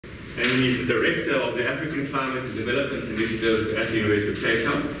and he's the director of the African Climate and Development Initiative at the University of Cape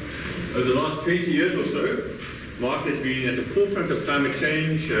Town. Over the last 20 years or so, Mark has been at the forefront of climate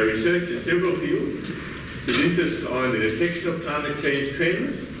change research in several fields. His interests are in the detection of climate change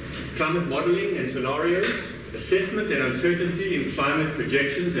trends, climate modeling and scenarios, assessment and uncertainty in climate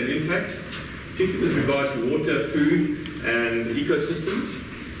projections and impacts, particularly with regard to water, food, and ecosystems,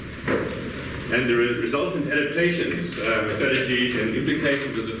 and the resultant adaptations, strategies, and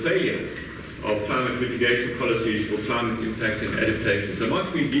implications of the failure of climate mitigation policies for climate impact and adaptation. So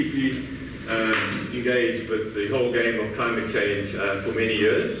Mark's been deeply engaged with the whole game of climate change for many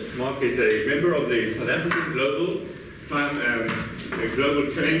years. Mark is a member of the South African Global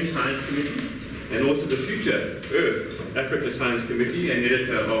Change Science Committee, and also the Future Earth Africa Science Committee, and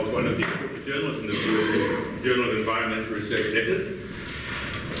editor of one of the important journals in the field, Journal of Environmental Research Letters.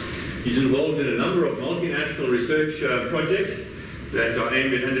 He's involved in a number of multinational research projects that are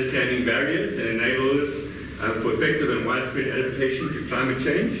aimed at understanding barriers and enablers for effective and widespread adaptation to climate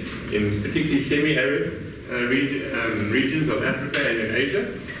change in particularly semi-arid regions of Africa and in Asia.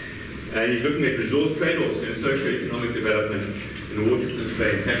 And he's looking at resource trade-offs and socio-economic development in water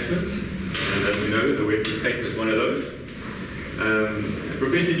plain catchments. And as we know, the Western Cape is one of those.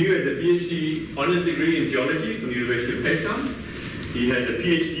 Professor New has a BSc Honours degree in Geology from the University of Cape Town. He has a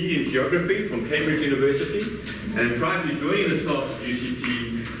PhD in Geography from Cambridge University. And prior to joining the staff at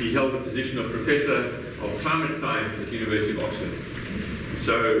UCT, he held the position of Professor of Climate Science at the University of Oxford.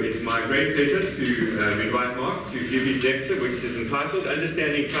 So it's my great pleasure to invite Mark to give his lecture, which is entitled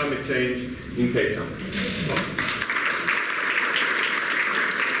Understanding Climate Change in Cape Town. Mark.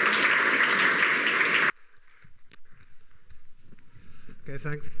 Okay,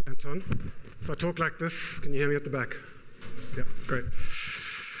 thanks, Anton. If I talk like this, can you hear me at the back? Yeah, great.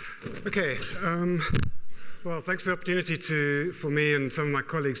 Okay. Well, thanks for the opportunity for me and some of my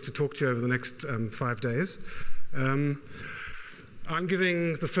colleagues to talk to you over the next 5 days. I'm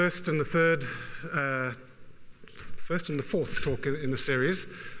giving the first and the fourth talk in the series.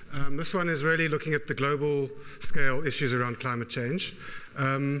 This one is really looking at the global scale issues around climate change.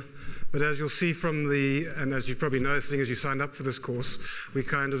 But as you'll see and as you probably know, seeing as you signed up for this course, we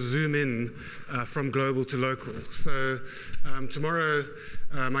kind of zoom in from global to local. So tomorrow,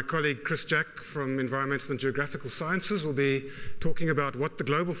 my colleague Chris Jack from Environmental and Geographical Sciences will be talking about what the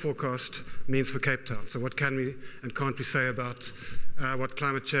global forecast means for Cape Town. So what can we and can't we say about what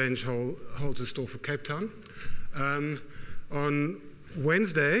climate change holds in store for Cape Town. On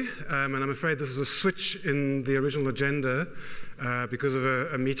Wednesday, and I'm afraid this is a switch in the original agenda because of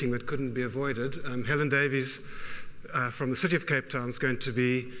a meeting that couldn't be avoided, Helen Davies from the City of Cape Town is going to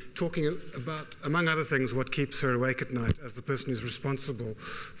be talking about, among other things, what keeps her awake at night as the person who's responsible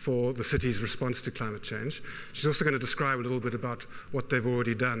for the city's response to climate change. She's also going to describe a little bit about what they've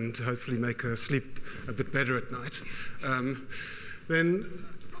already done to hopefully make her sleep a bit better at night. Then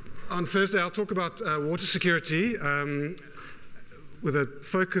on Thursday, I'll talk about water security, with a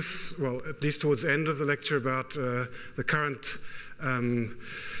focus, well, at least towards the end of the lecture, about the current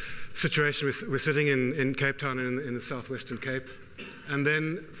situation we're sitting in Cape Town and in the southwestern Cape. And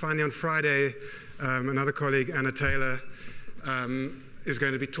then finally on Friday, another colleague, Anna Taylor, is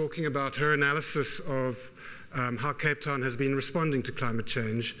going to be talking about her analysis of how Cape Town has been responding to climate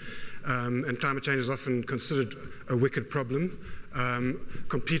change. And climate change is often considered a wicked problem.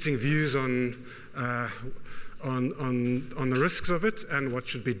 Competing views on the risks of it and what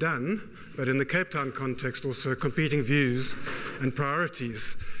should be done, but in the Cape Town context also competing views and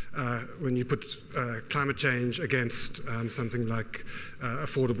priorities when you put climate change against something like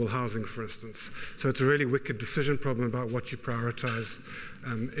affordable housing, for instance. So it's a really wicked decision problem about what you prioritize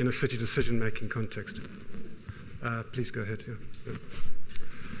in a city decision-making context. Please go ahead here. Yeah.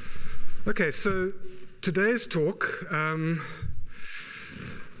 Okay, so today's talk,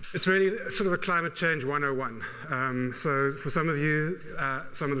 it's really sort of a climate change 101. So for some of you,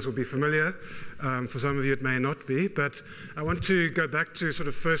 some of this will be familiar. For some of you, it may not be. But I want to go back to sort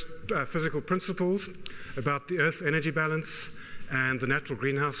of first physical principles about the Earth's energy balance and the natural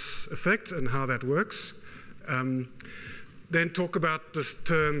greenhouse effect and how that works. Then talk about this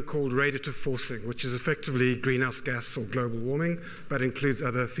term called radiative forcing, which is effectively greenhouse gas or global warming, but includes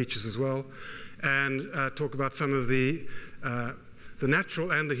other features as well. And talk about some of the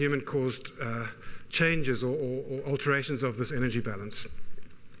natural and the human-caused changes or alterations of this energy balance.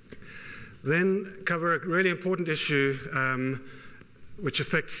 Then cover a really important issue which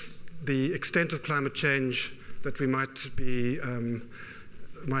affects the extent of climate change that we might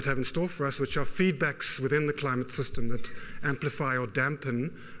have in store for us, which are feedbacks within the climate system that amplify or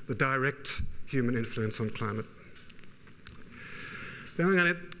dampen the direct human influence on climate. Then I'm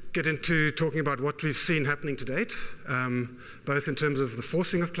going to get into talking about what we've seen happening to date, both in terms of the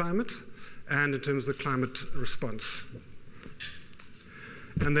forcing of climate and in terms of the climate response.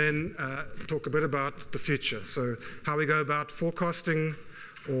 And then talk a bit about the future. So how we go about forecasting,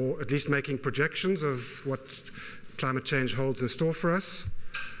 or at least making projections of what climate change holds in store for us.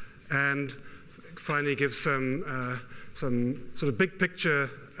 And finally give some sort of big picture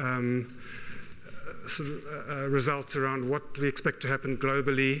results around what we expect to happen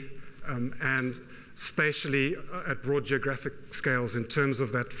globally and spatially at broad geographic scales in terms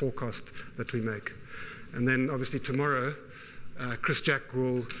of that forecast that we make. And then obviously tomorrow, Chris Jack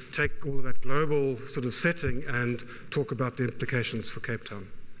will take all of that global sort of setting and talk about the implications for Cape Town.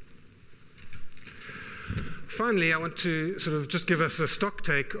 Finally, I want to sort of just give us a stock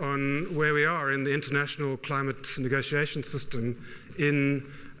take on where we are in the international climate negotiation system in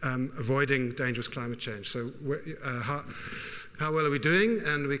avoiding dangerous climate change. So how well are we doing?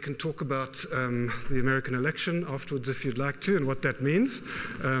 And we can talk about the American election afterwards if you'd like to, and what that means.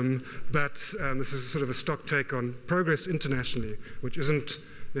 But this is sort of a stock take on progress internationally, which isn't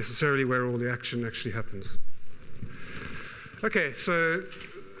necessarily where all the action actually happens. Okay, so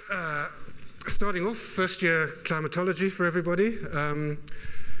starting off, first year climatology for everybody. The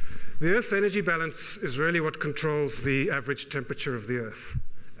Earth's energy balance is really what controls the average temperature of the Earth.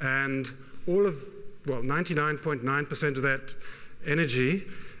 And all of, well, 99.9% of that energy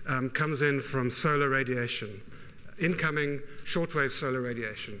comes in from solar radiation, incoming shortwave solar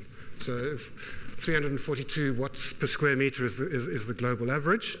radiation. So 342 watts per square meter is the global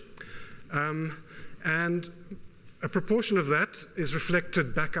average. And a proportion of that is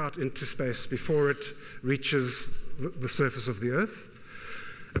reflected back out into space before it reaches the surface of the Earth.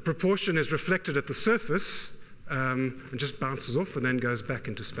 A proportion is reflected at the surface and just bounces off and then goes back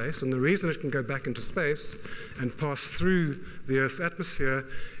into space. And the reason it can go back into space and pass through the Earth's atmosphere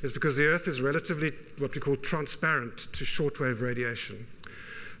is because the Earth is relatively what we call transparent to shortwave radiation.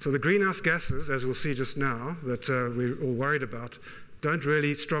 So the greenhouse gases, as we'll see just now, that we're all worried about, don't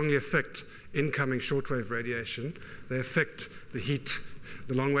really strongly affect incoming shortwave radiation. They affect the heat,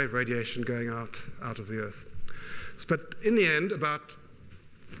 the long-wave radiation going out of the Earth. But in the end, about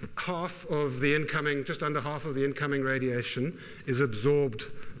half of the incoming, just under half of the incoming radiation is absorbed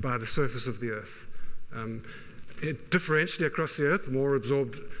by the surface of the Earth. Differentially across the Earth, more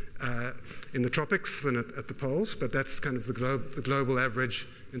absorbed in the tropics than at the poles, but that's kind of the global average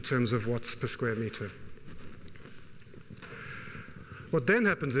in terms of watts per square meter. What then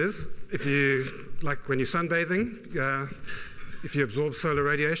happens is, if you, like when you're sunbathing, if you absorb solar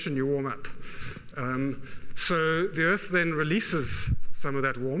radiation, you warm up. So the Earth then releases some of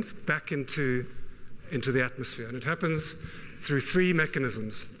that warmth back into the atmosphere, and it happens through three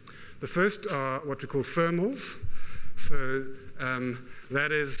mechanisms. The first are what we call thermals. So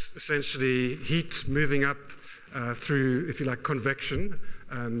that is essentially heat moving up through, if you like, convection,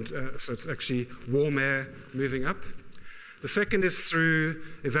 and so it's actually warm air moving up. The second is through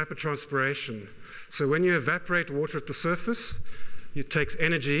evapotranspiration. So when you evaporate water at the surface, it takes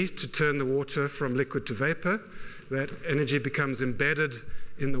energy to turn the water from liquid to vapor. That energy becomes embedded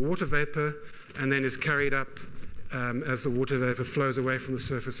in the water vapor and then is carried up as the water vapor flows away from the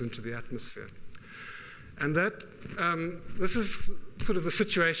surface into the atmosphere. And that, this is sort of the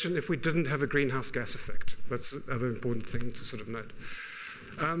situation if we didn't have a greenhouse gas effect. That's the other important thing to sort of note.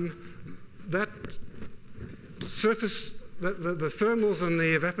 That surface, the thermals and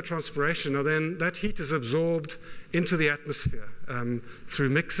the evapotranspiration are then, that heat is absorbed into the atmosphere through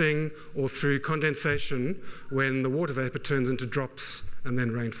mixing or through condensation when the water vapor turns into drops and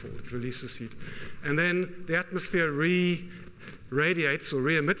then rainfall. It releases heat. And then the atmosphere re-radiates or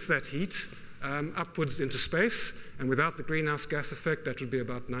re-emits that heat upwards into space, and without the greenhouse gas effect, that would be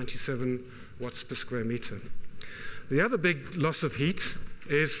about 97 watts per square meter. The other big loss of heat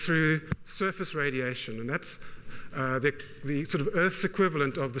is through surface radiation, and that's the sort of Earth's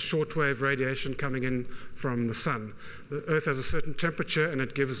equivalent of the shortwave radiation coming in from the sun. The Earth has a certain temperature and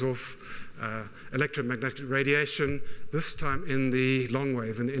it gives off electromagnetic radiation, this time in the long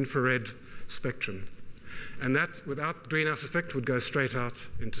wave, in the infrared spectrum. And that, without the greenhouse effect, would go straight out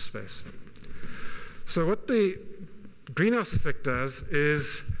into space. So what the greenhouse effect does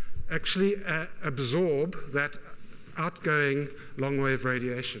is actually absorb that outgoing long wave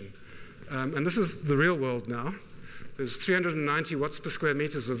radiation. And this is the real world now. There's 390 watts per square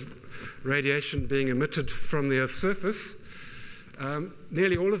meters of radiation being emitted from the Earth's surface.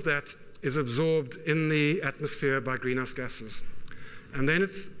 Nearly all of that is absorbed in the atmosphere by greenhouse gases. And then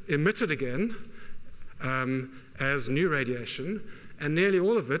it's emitted again as new radiation, and nearly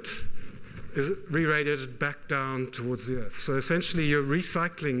all of it is re-radiated back down towards the Earth. So essentially, you're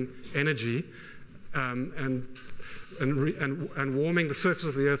recycling energy and warming the surface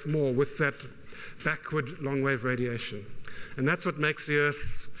of the Earth more with that backward long-wave radiation. And that's what makes the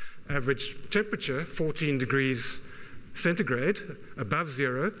Earth's average temperature 14 degrees centigrade, above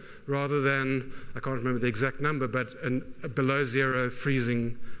zero, rather than, I can't remember the exact number, but a below zero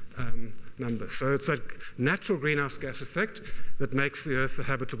freezing number. So it's that natural greenhouse gas effect that makes the Earth a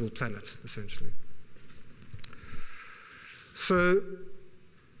habitable planet, essentially. So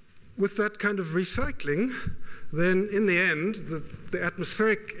with that kind of recycling, then in the end, the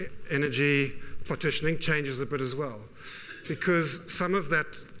atmospheric energy partitioning changes a bit as well, because some of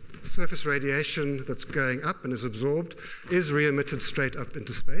that surface radiation that's going up and is absorbed is re-emitted straight up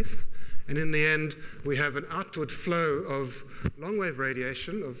into space. And in the end, we have an outward flow of long-wave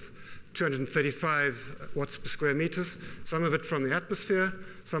radiation of 235 watts per square meters, some of it from the atmosphere,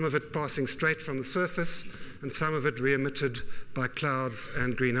 some of it passing straight from the surface, and some of it re-emitted by clouds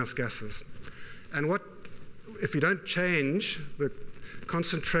and greenhouse gases. And if you don't change the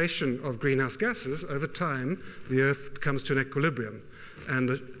concentration of greenhouse gases, over time, the Earth comes to an equilibrium. And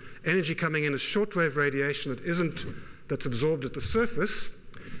the energy coming in as shortwave radiation that's absorbed at the surface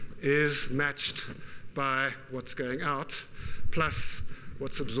is matched by what's going out, plus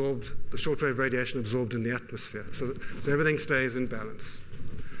what's absorbed, the shortwave radiation absorbed in the atmosphere. So everything stays in balance.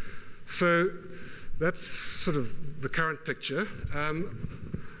 So that's sort of the current picture.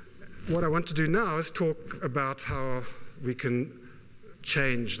 What I want to do now is talk about how we can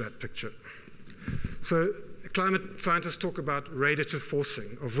change that picture. So climate scientists talk about radiative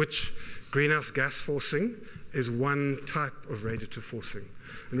forcing, of which greenhouse gas forcing is one type of radiative forcing.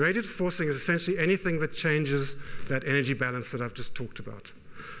 And radiative forcing is essentially anything that changes that energy balance that I've just talked about.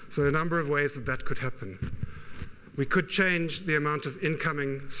 So a number of ways that could happen. We could change the amount of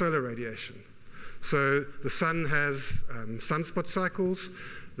incoming solar radiation. So the sun has sunspot cycles.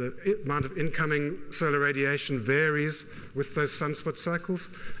 The amount of incoming solar radiation varies with those sunspot cycles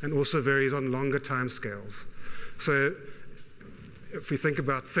and also varies on longer time scales. So if we think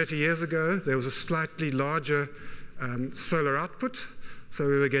about 30 years ago, there was a slightly larger solar output, so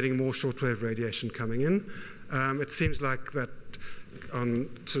we were getting more shortwave radiation coming in. It seems like that on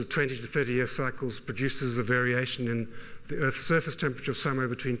sort of 20 to 30 year cycles produces a variation in the Earth's surface temperature of somewhere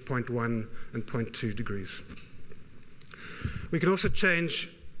between 0.1 and 0.2 degrees. We can also change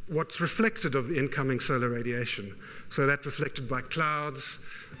what's reflected of the incoming solar radiation. So that's reflected by clouds,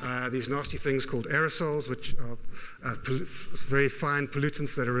 these nasty things called aerosols, which are very fine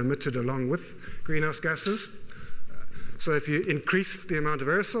pollutants that are emitted along with greenhouse gases. So if you increase the amount of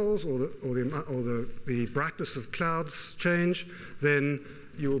aerosols or the brightness of clouds change, then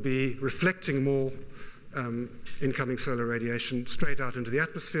you will be reflecting more incoming solar radiation straight out into the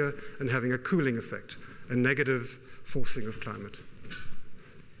atmosphere and having a cooling effect, a negative forcing of climate.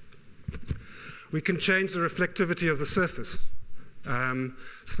 We can change the reflectivity of the surface.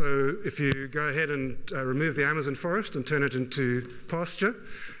 So if you go ahead and remove the Amazon forest and turn it into pasture,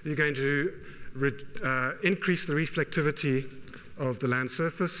 you're going to increase the reflectivity of the land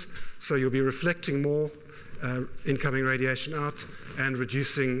surface, so you'll be reflecting more incoming radiation out and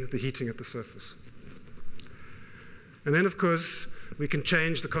reducing the heating at the surface. And then, of course, we can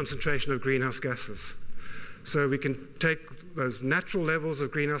change the concentration of greenhouse gases. So we can take those natural levels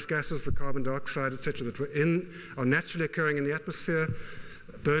of greenhouse gases, the carbon dioxide, etc., that are naturally occurring in the atmosphere,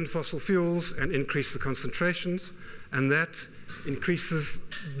 burn fossil fuels, and increase the concentrations, and that increases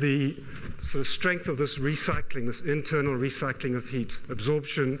the sort of strength of this recycling, this internal recycling of heat,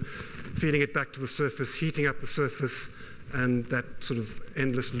 absorption, feeding it back to the surface, heating up the surface, and that sort of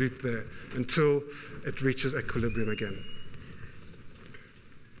endless loop there until it reaches equilibrium again.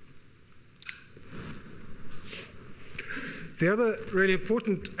 The other really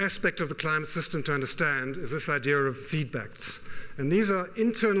important aspect of the climate system to understand is this idea of feedbacks. And these are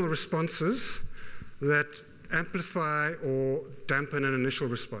internal responses that amplify or dampen an initial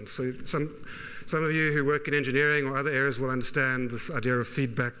response. So some of you who work in engineering or other areas will understand this idea of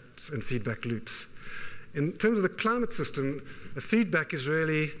feedbacks and feedback loops. In terms of the climate system, a feedback is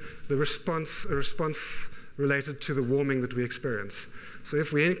really a response related to the warming that we experience. So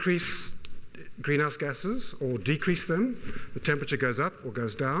if we increase greenhouse gases or decrease them, the temperature goes up or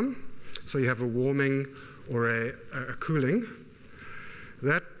goes down. So you have a warming or a cooling.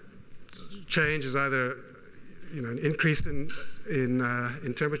 That change is either an increase in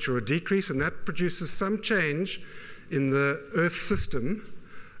temperature or a decrease, and that produces some change in the Earth system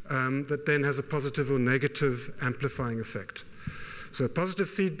that then has a positive or negative amplifying effect. So positive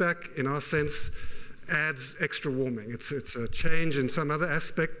feedback, in our sense, adds extra warming. It's a change in some other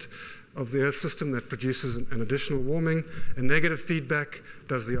aspect of the Earth system that produces an additional warming, and negative feedback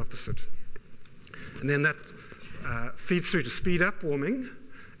does the opposite. And then that feeds through to speed up warming,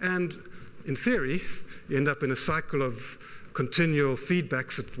 and in theory, you end up in a cycle of continual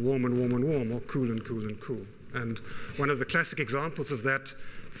feedbacks that warm and warm and warm, or cool and cool and cool. And one of the classic examples of that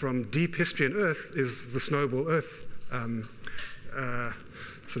from deep history in Earth is the snowball Earth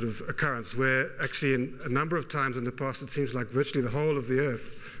sort of occurrence, where actually in a number of times in the past it seems like virtually the whole of the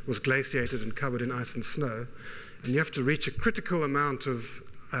Earth was glaciated and covered in ice and snow. And you have to reach a critical amount of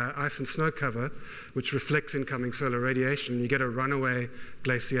ice and snow cover, which reflects incoming solar radiation, and you get a runaway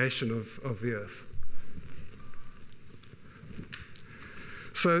glaciation of the Earth.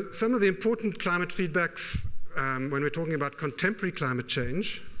 So some of the important climate feedbacks when we're talking about contemporary climate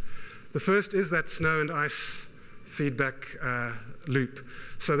change, the first is that snow and ice feedback loop.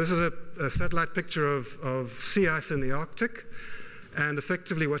 So this is a satellite picture of sea ice in the Arctic. And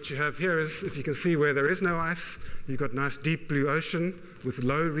effectively what you have here is, if you can see where there is no ice, you've got nice deep blue ocean with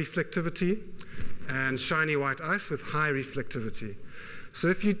low reflectivity and shiny white ice with high reflectivity. So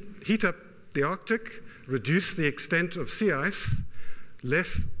if you heat up the Arctic, reduce the extent of sea ice,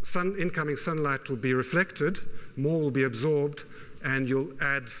 less incoming sunlight will be reflected, more will be absorbed, and you'll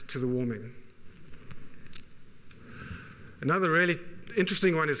add to the warming. Another really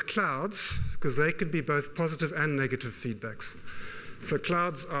interesting one is clouds, because they can be both positive and negative feedbacks. So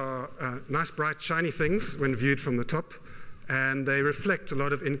clouds are nice, bright, shiny things when viewed from the top, and they reflect a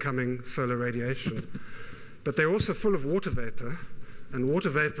lot of incoming solar radiation. But they're also full of water vapor, and water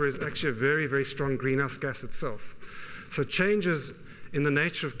vapor is actually a very, very strong greenhouse gas itself. So changes in the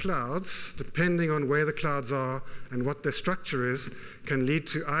nature of clouds, depending on where the clouds are and what their structure is, can lead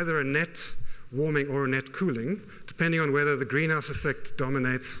to either a net warming or a net cooling, depending on whether the greenhouse effect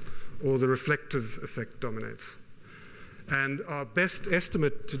dominates or the reflective effect dominates. And our best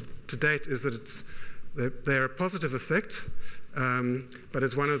estimate to date is that they're a positive effect, but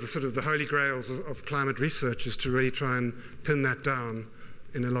it's one of the sort of the holy grails of climate research is to really try and pin that down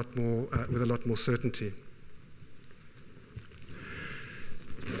in a lot more, with a lot more certainty.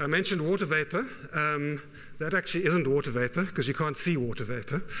 I mentioned water vapor. That actually isn't water vapor, because you can't see water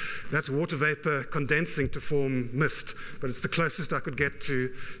vapor. That's water vapor condensing to form mist, but it's the closest I could get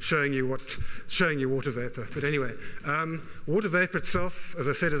to showing you water vapor. But anyway, water vapor itself, as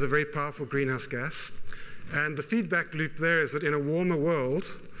I said, is a very powerful greenhouse gas. And the feedback loop there is that in a warmer world,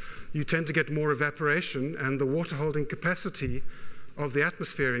 you tend to get more evaporation, and the water holding capacity of the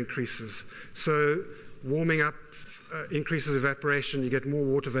atmosphere increases. So warming up increases evaporation, you get more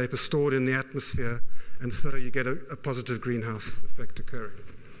water vapor stored in the atmosphere, and so you get a positive greenhouse effect occurring.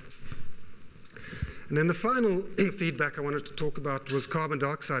 And then the final feedback I wanted to talk about was carbon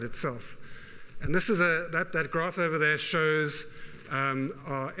dioxide itself. And this is that graph over there shows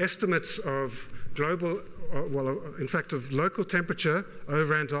our estimates of global, in fact of local temperature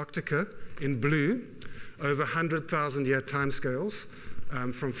over Antarctica in blue over 100,000-year timescales.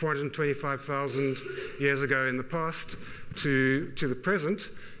 From 425,000 years ago in the past to the present.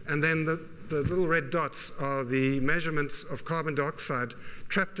 And then the little red dots are the measurements of carbon dioxide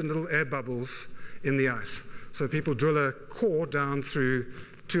trapped in little air bubbles in the ice. So people drill a core down through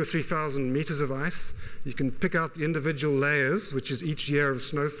 2,000 or 3,000 meters of ice. You can pick out the individual layers, which is each year of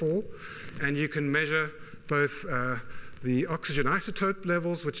snowfall, and you can measure both the oxygen isotope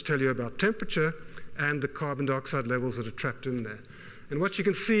levels, which tell you about temperature, and the carbon dioxide levels that are trapped in there. And what you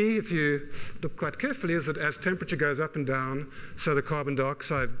can see, if you look quite carefully, is that as temperature goes up and down, so the carbon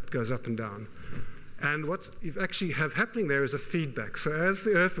dioxide goes up and down. And what you actually have happening there is a feedback. So as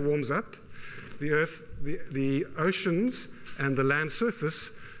the Earth warms up, the oceans and the land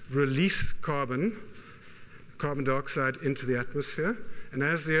surface release carbon dioxide into the atmosphere. And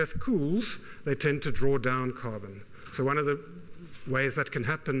as the Earth cools, they tend to draw down carbon. So one of the ways that can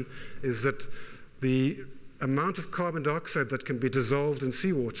happen is that the amount of carbon dioxide that can be dissolved in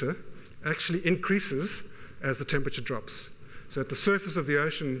seawater actually increases as the temperature drops. So at the surface of the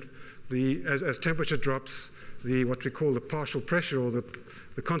ocean, as temperature drops, what we call the partial pressure, or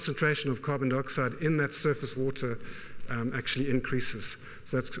the concentration of carbon dioxide in that surface water actually increases.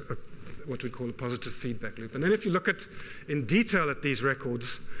 So that's what we call a positive feedback loop. And then if you look in detail at these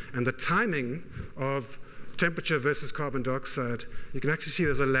records and the timing of temperature versus carbon dioxide, you can actually see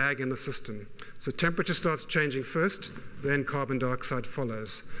there's a lag in the system. So temperature starts changing first, then carbon dioxide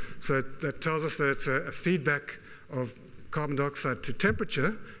follows. So that tells us that it's a feedback of carbon dioxide to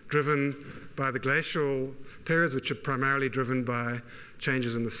temperature driven by the glacial periods, which are primarily driven by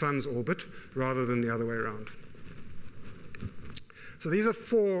changes in the sun's orbit rather than the other way around. So these are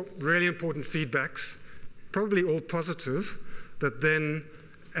 4 really important feedbacks, probably all positive, that then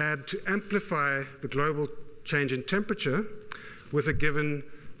add to amplify the global change in temperature with a given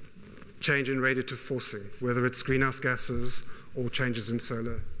change in radiative forcing, whether it's greenhouse gases or changes in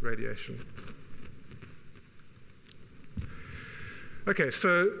solar radiation. Okay,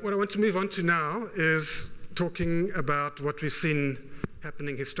 so what I want to move on to now is talking about what we've seen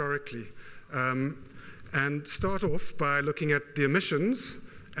happening historically, and start off by looking at the emissions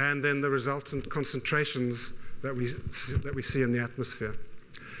and then the resultant concentrations that we see in the atmosphere.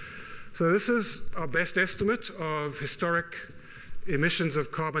 So this is our best estimate of historic emissions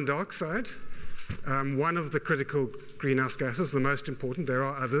of carbon dioxide, one of the critical greenhouse gases, the most important. There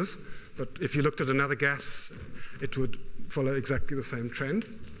are others, but if you looked at another gas, it would follow exactly the same trend.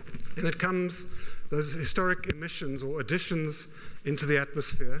 And it comes, those historic emissions or additions into the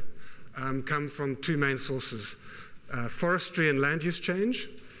atmosphere come from two main sources. Forestry and land use change,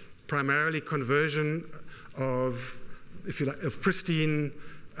 primarily conversion of, if you like, of pristine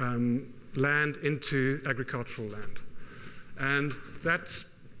land into agricultural land. And that's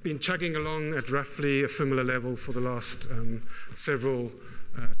been chugging along at roughly a similar level for the last several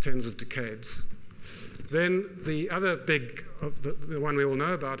tens of decades. Then the other big, the one we all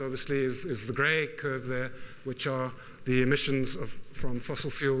know about, obviously, is the grey curve there, which are the emissions from fossil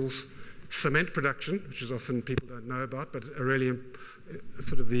fuels, cement production, which is often people don't know about, but are really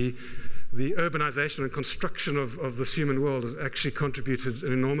sort of the urbanization and construction of this human world has actually contributed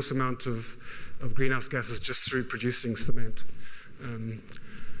an enormous amount of greenhouse gases just through producing cement.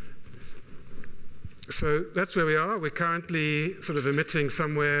 So that's where we are. We're currently sort of emitting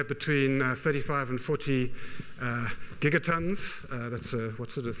somewhere between 35 and 40 gigatons. That's what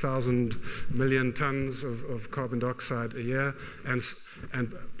sort of 1,000 million tons of carbon dioxide a year,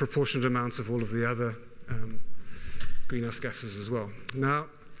 and proportionate amounts of all of the other greenhouse gases as well. Now,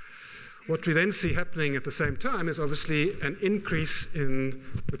 what we then see happening at the same time is obviously an increase in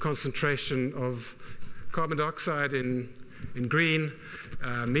the concentration of carbon dioxide in green,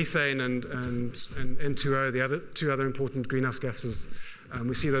 methane and N2O, the two other important greenhouse gases.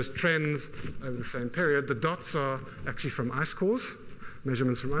 We see those trends over the same period. The dots are actually from ice cores,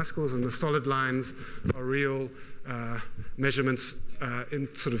 measurements from ice cores, and the solid lines are real measurements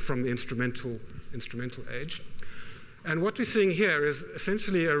sort of from the instrumental age. And what we're seeing here is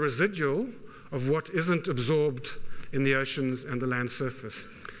essentially a residual of what isn't absorbed in the oceans and the land surface.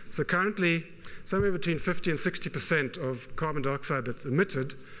 So currently, somewhere between 50 and 60% of carbon dioxide that's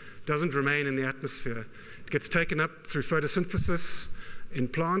emitted doesn't remain in the atmosphere. It gets taken up through photosynthesis in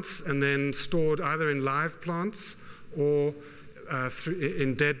plants and then stored either in live plants or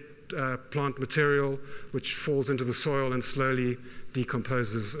in dead plant material, which falls into the soil and slowly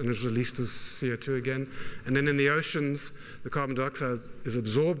decomposes and is released as CO2 again. And then in the oceans, the carbon dioxide is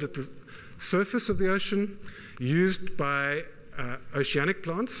absorbed at the surface of the ocean, used by oceanic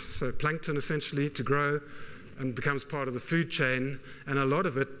plants, so plankton essentially, to grow and becomes part of the food chain. And a lot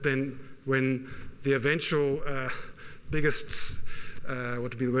of it then, when the eventual biggest, what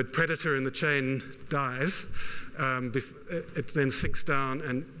would be the word, predator in the chain dies, it then sinks down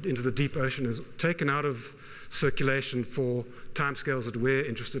and into the deep ocean, is taken out of circulation for timescales that we're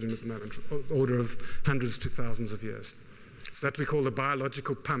interested in at the moment, order of hundreds to thousands of years. So that we call the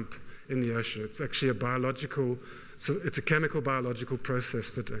biological pump in the ocean. It's actually a biological, it's a chemical biological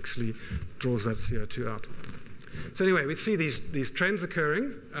process that actually draws that CO2 out. So anyway, we see these trends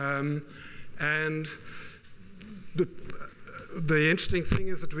occurring, and the interesting thing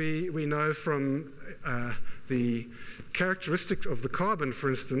is that we know from the characteristics of the carbon, for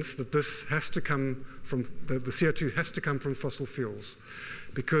instance, that this has to come from, the CO2 has to come from fossil fuels,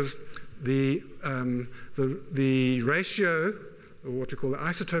 because the ratio, or what we call the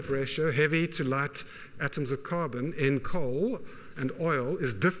isotope ratio, heavy to light atoms of carbon in coal and oil,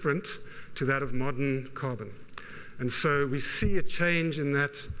 is different to that of modern carbon. And so we see a change in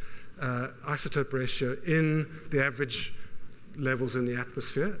that isotope ratio in the average levels in the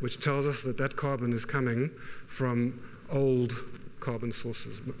atmosphere, which tells us that that carbon is coming from old carbon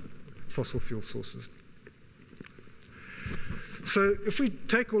sources, fossil fuel sources. So if we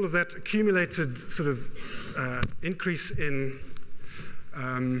take all of that accumulated sort of increase in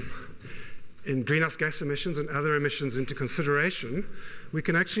greenhouse gas emissions and other emissions into consideration, we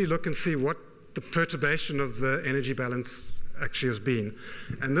can actually look and see what the perturbation of the energy balance actually has been.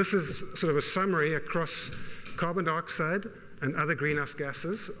 And this is sort of a summary across carbon dioxide and other greenhouse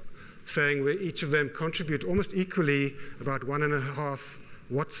gases, saying where each of them contribute almost equally about 1.5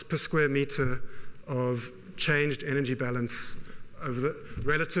 watts per square meter of changed energy balance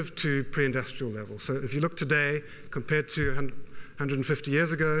relative to pre-industrial levels. So if you look today compared to 150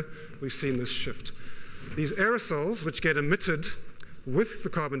 years ago, we've seen this shift. These aerosols, which get emitted with the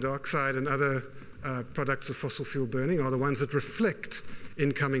carbon dioxide and other products of fossil fuel burning are the ones that reflect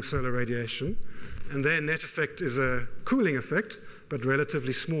incoming solar radiation. And their net effect is a cooling effect, but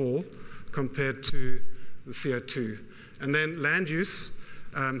relatively small compared to the CO2. And then land use,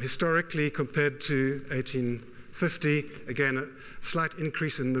 historically compared to 1850, again, a slight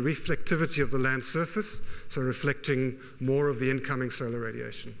increase in the reflectivity of the land surface, so reflecting more of the incoming solar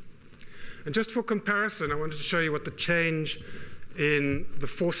radiation. And just for comparison, I wanted to show you what the change in the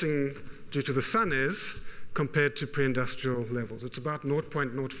forcing due to the sun is compared to pre-industrial levels. It's about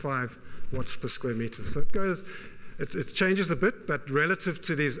 0.05 watts per square meter. So it changes a bit, but relative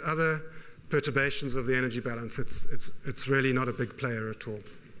to these other perturbations of the energy balance, it's really not a big player at all.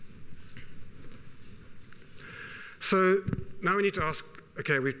 So now we need to ask,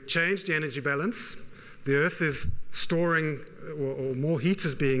 okay, we've changed the energy balance. The Earth is storing, or more heat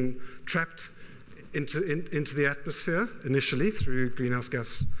is being trapped into the atmosphere initially through greenhouse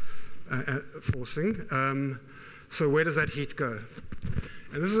gas forcing. So where does that heat go?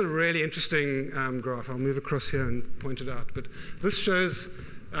 And this is a really interesting graph. I'll move across here and point it out. But this shows,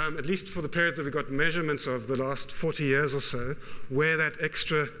 at least for the period that we got measurements of the last 40 years or so, where that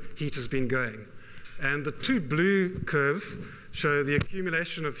extra heat has been going. And the two blue curves show the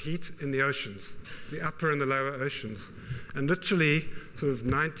accumulation of heat in the oceans, the upper and the lower oceans. And literally, sort of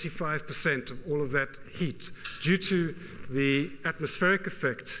 95% of all of that heat, due to the atmospheric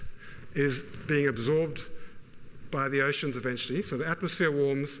effect, is being absorbed by the oceans eventually. So the atmosphere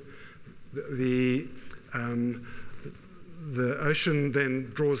warms, the ocean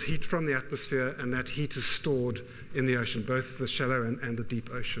then draws heat from the atmosphere, and that heat is stored in the ocean, both the shallow and the deep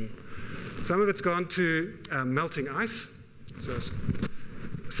ocean. Some of it's gone to melting ice. So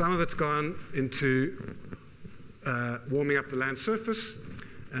some of it's gone into warming up the land surface,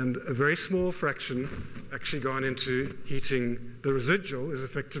 and a very small fraction actually gone into heating. The residual is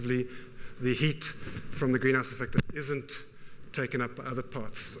effectively the heat from the greenhouse effect that isn't taken up by other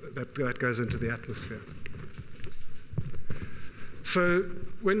parts. That goes into the atmosphere. So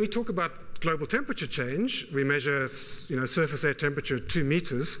when we talk about global temperature change, we measure surface air temperature at 2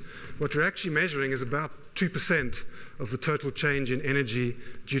 meters. What we're actually measuring is about 2% of the total change in energy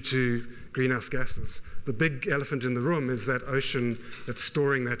due to greenhouse gases. The big elephant in the room is that ocean that's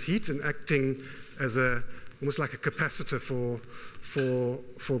storing that heat and acting as almost like a capacitor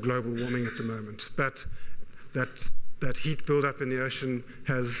for global warming at the moment. But that heat buildup in the ocean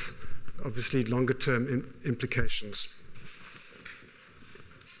has obviously longer term implications.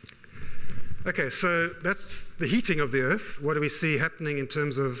 Okay, so that's the heating of the Earth. What do we see happening in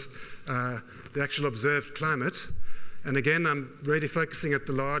terms of the actual observed climate? And again, I'm really focusing at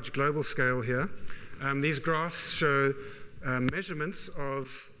the large global scale here. These graphs show measurements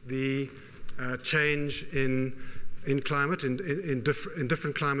of the change in climate, in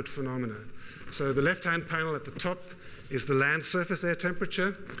different climate phenomena. So the left-hand panel at the top is the land surface air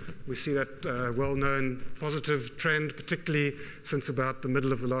temperature. We see that well-known positive trend, particularly since about the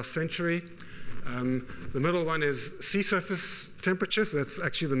middle of the last century. The middle one is sea surface temperature, so that's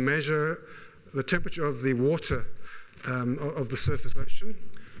actually the temperature of the water of the surface ocean.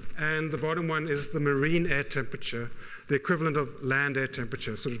 And the bottom one is the marine air temperature, the equivalent of land air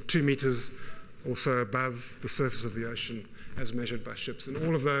temperature, sort of 2 meters or so above the surface of the ocean as measured by ships. And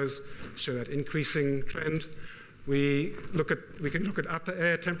all of those show that increasing trend. We can look at upper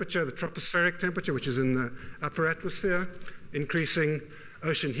air temperature, the tropospheric temperature, which is in the upper atmosphere, increasing,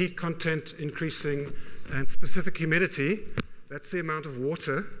 ocean heat content increasing, and specific humidity. That's the amount of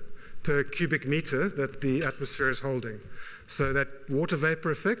water per cubic meter that the atmosphere is holding. So that water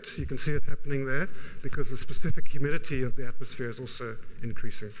vapor effect, you can see it happening there because the specific humidity of the atmosphere is also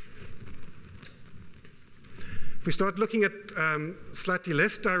increasing. If we start looking at slightly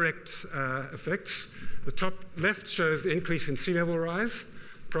less direct effects, the top left shows the increase in sea level rise,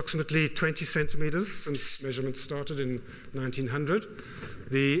 approximately 20 centimeters since measurements started in 1900.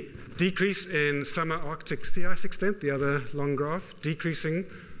 The decrease in summer Arctic sea ice extent, the other long graph, decreasing.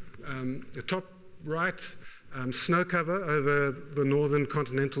 The top right, snow cover over the northern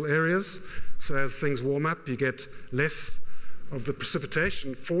continental areas. So as things warm up, you get less of the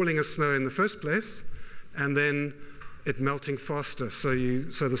precipitation falling as snow in the first place, and then it melting faster. So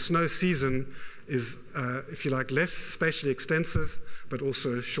the snow season is, if you like, less spatially extensive, but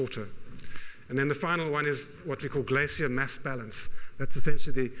also shorter. And then the final one is what we call glacier mass balance. That's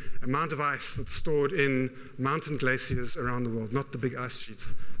essentially the amount of ice that's stored in mountain glaciers around the world, not the big ice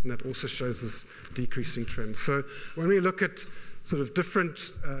sheets. And that also shows this decreasing trend. So when we look at sort of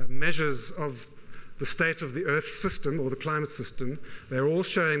different measures of the state of the Earth system or the climate system, they're all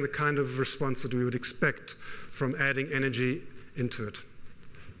showing the kind of response that we would expect from adding energy into it.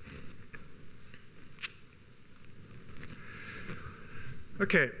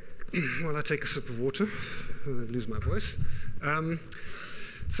 Okay, while I take a sip of water, I lose my voice.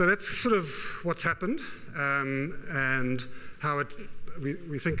 So that's sort of what's happened, and how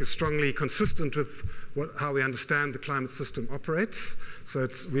we think is strongly consistent with how we understand the climate system operates. So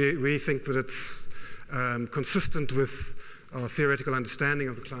we think that it's consistent with our theoretical understanding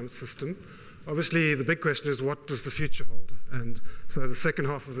of the climate system. Obviously, the big question is, what does the future hold? And so the second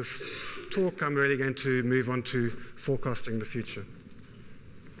half of this talk, I'm really going to move on to forecasting the future.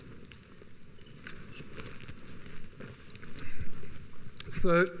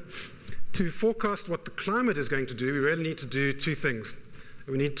 So to forecast what the climate is going to do, we really need to do two things.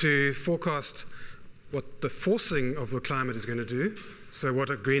 We need to forecast what the forcing of the climate is going to do. So what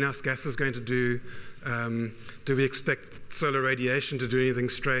a greenhouse gas is going to do. Do we expect solar radiation to do anything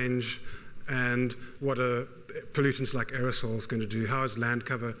strange? And what are pollutants like aerosols going to do? How is land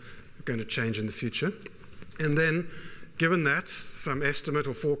cover going to change in the future? And then, given that, some estimate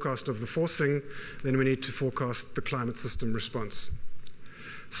or forecast of the forcing, then we need to forecast the climate system response.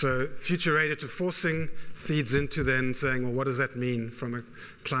 So future radiative forcing feeds into then saying, well, what does that mean from a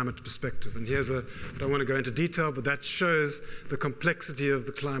climate perspective? And here's I don't want to go into detail, but that shows the complexity of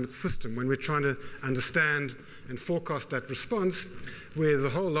the climate system. When we're trying to understand and forecast that response, with a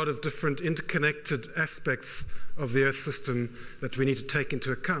whole lot of different interconnected aspects of the Earth system that we need to take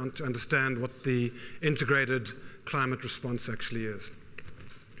into account to understand what the integrated climate response actually is.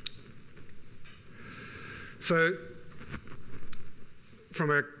 So, from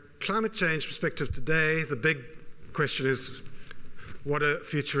a climate change perspective today, the big question is, what are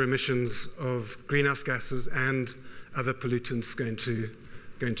future emissions of greenhouse gases and other pollutants going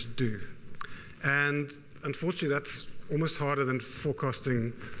to do? And unfortunately, that's almost harder than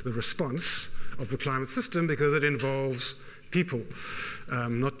forecasting the response of the climate system, because it involves people,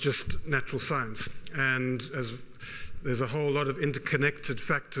 not just natural science. And there's a whole lot of interconnected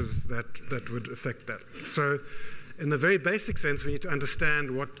factors that would affect that. So, in the very basic sense, we need to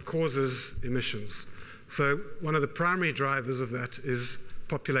understand what causes emissions. So one of the primary drivers of that is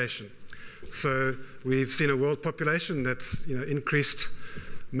population. So we've seen a world population that's increased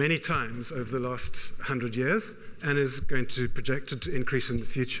many times over the last 100 years and is going to projected to increase in the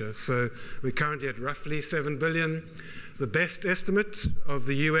future. So we're currently at roughly 7 billion. The best estimate of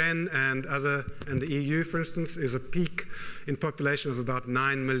the UN and the EU, for instance, is a peak in population of about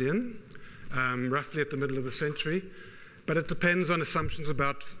 9 million. Roughly at the middle of the century, but it depends on assumptions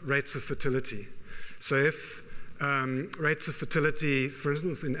about rates of fertility. So if rates of fertility, for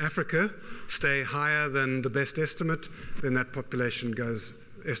instance, in Africa, stay higher than the best estimate, then that population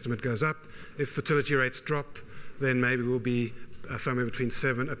estimate goes up. If fertility rates drop, then maybe we'll be somewhere between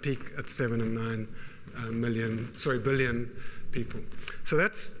a peak at 7 and 9 billion people. So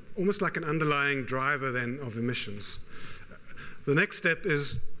that's almost like an underlying driver then of emissions. The next step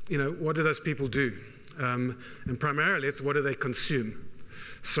is, what do those people do? And primarily, it's what do they consume?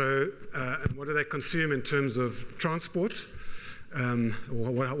 So, and what do they consume in terms of transport?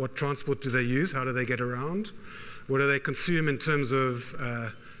 Or what transport do they use? How do they get around? What do they consume in terms of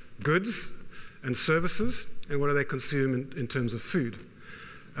goods and services? And what do they consume in terms of food?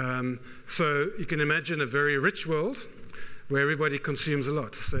 So you can imagine a very rich world where everybody consumes a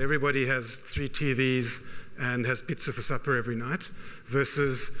lot. So everybody has 3 TVs and has pizza for supper every night,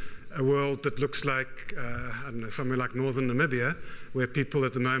 versus a world that looks like, I don't know, somewhere like northern Namibia, where people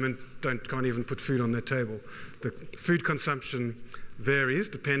at the moment can't even put food on their table. The food consumption varies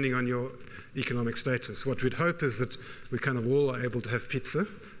depending on your economic status. What we'd hope is that we kind of all are able to have pizza,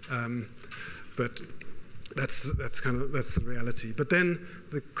 but that's the reality. But then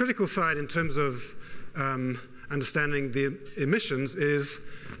the critical side in terms of understanding the emissions is,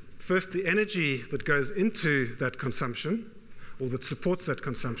 first, the energy that goes into that consumption, or that supports that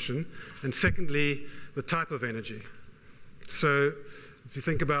consumption, and secondly, the type of energy. So if you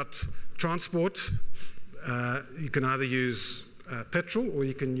think about transport, you can either use petrol or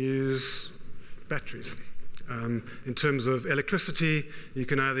you can use batteries. In terms of electricity, you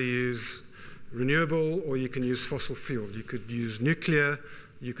can either use renewable or you can use fossil fuel. You could use nuclear,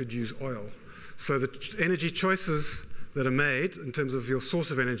 you could use oil. So the energy choices that are made in terms of your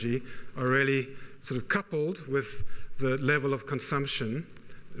source of energy are really sort of coupled with the level of consumption,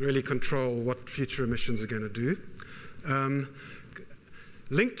 really control what future emissions are going to do.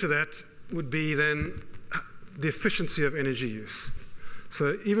 Linked to that would be then the efficiency of energy use.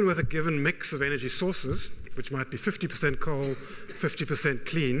 So even with a given mix of energy sources, which might be 50% coal, 50%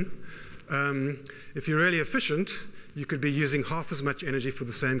 clean, if you're really efficient, you could be using half as much energy for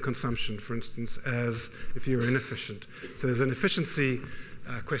the same consumption, for instance, as if you were inefficient. So there's an efficiency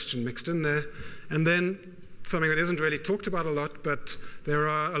question mixed in there. And then something that isn't really talked about a lot, but there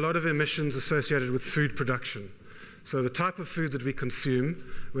are a lot of emissions associated with food production. So the type of food that we consume,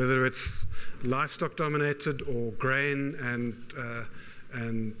 whether it's livestock dominated or grain and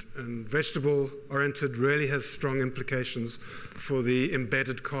vegetable oriented, really has strong implications for the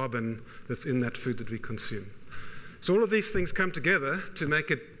embedded carbon that's in that food that we consume. So all of these things come together to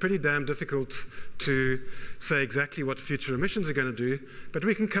make it pretty damn difficult to say exactly what future emissions are going to do, but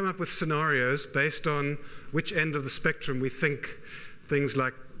we can come up with scenarios based on which end of the spectrum we think things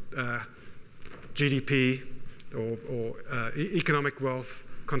like GDP or economic wealth,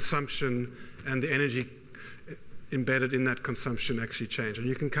 consumption, and the energy embedded in that consumption actually change. And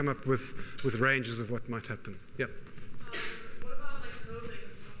you can come up with ranges of what might happen. Yeah. What about like clothing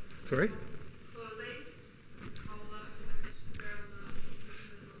and stuff? Sorry?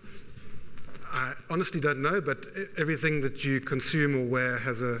 I honestly don't know, but everything that you consume or wear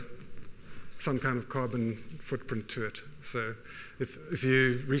has some kind of carbon footprint to it. So if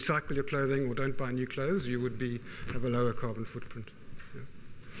you recycle your clothing or don't buy new clothes, you would have a lower carbon footprint. Yeah.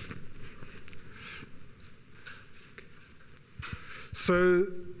 So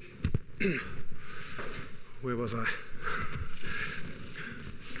where was I?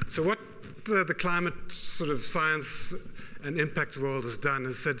 So what the climate sort of science and impact world has done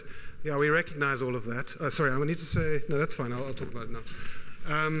is said, yeah, we recognize all of that. Sorry, I need to say, no, that's fine, I'll talk about it now.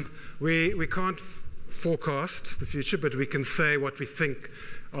 We can't forecast the future, but we can say what we think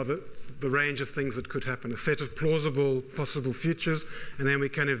are the range of things that could happen, a set of plausible possible futures, and then we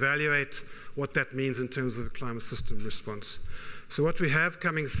can evaluate what that means in terms of a climate system response. So what we have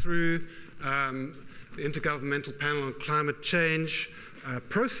coming through the Intergovernmental Panel on Climate Change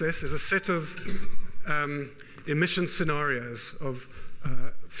process is a set of emission scenarios of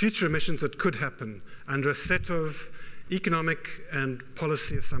future emissions that could happen under a set of economic and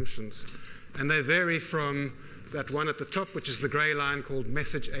policy assumptions. And they vary from that one at the top, which is the gray line called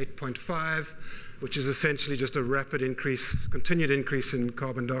Message 8.5, which is essentially just a rapid increase, continued increase in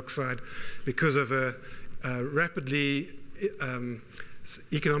carbon dioxide because of a rapidly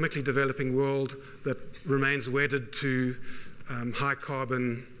economically developing world that remains wedded to high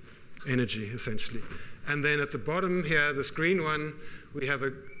carbon energy, essentially. And then at the bottom here, this green one, we have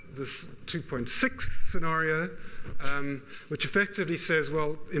this 2.6 scenario, which effectively says,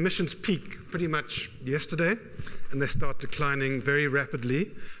 well, emissions peak pretty much yesterday, and they start declining very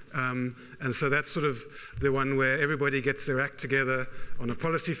rapidly. And so that's sort of the one where everybody gets their act together on a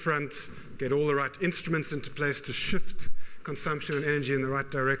policy front, get all the right instruments into place to shift consumption and energy in the right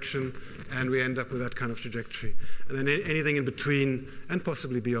direction, and we end up with that kind of trajectory. And then anything in between and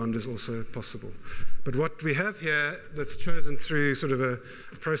possibly beyond is also possible. But what we have here that's chosen through sort of a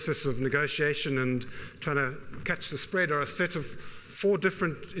process of negotiation and trying to catch the spread are a set of 4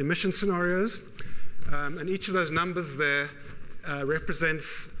 different emission scenarios, and each of those numbers there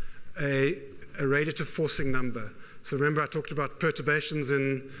represents a radiative forcing number. So remember I talked about perturbations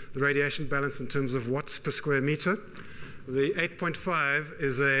in the radiation balance in terms of watts per square meter. The 8.5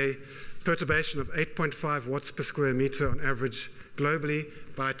 is a perturbation of 8.5 watts per square meter on average globally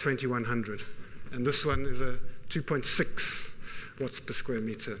by 2100. And this one is a 2.6 watts per square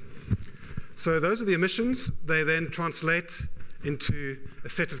meter. So those are the emissions. They then translate into a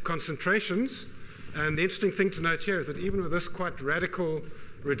set of concentrations. And the interesting thing to note here is that even with this quite radical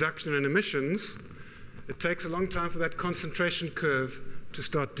reduction in emissions, it takes a long time for that concentration curve to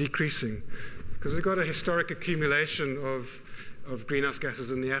start decreasing, because we've got a historic accumulation of greenhouse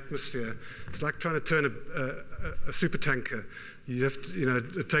gases in the atmosphere. It's like trying to turn a supertanker. You have to,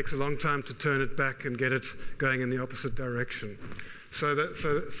 it takes a long time to turn it back and get it going in the opposite direction. So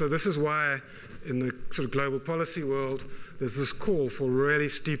this is why in the sort of global policy world, there's this call for really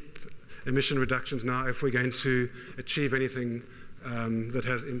steep emission reductions now if we're going to achieve anything that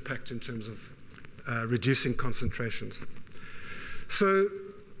has impact in terms of reducing concentrations. So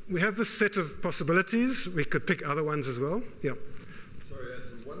we have this set of possibilities. We could pick other ones as well. Yeah. Sorry,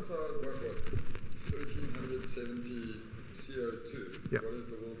 and 1370 CO2. Yeah. What does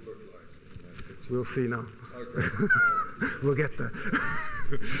the world look like in that picture? We'll see now. Okay. We'll get there.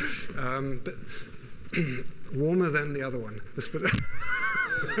 But warmer than the other one.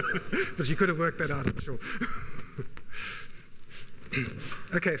 But you could have worked that out, I'm sure.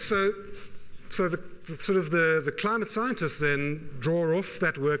 Okay, so the climate scientists then draw off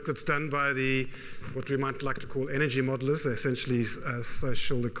that work that's done by what we might like to call energy modelers. They're essentially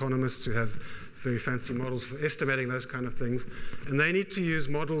social economists who have very fancy models for estimating those kind of things. And they need to use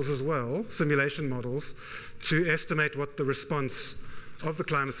models as well, simulation models, to estimate what the response of the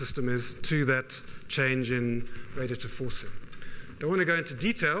climate system is to that change in radiative forcing. Don't want to go into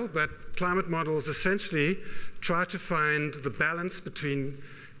detail, but climate models essentially try to find the balance between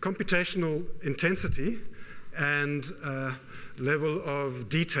computational intensity and level of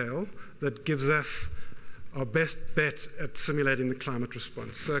detail that gives us our best bet at simulating the climate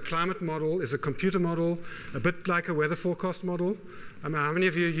response. So a climate model is a computer model, a bit like a weather forecast model. I mean, how many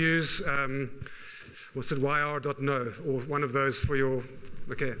of you use, what's it, YR.no, or one of those for your,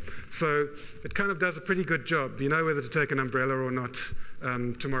 okay. So it kind of does a pretty good job. You know whether to take an umbrella or not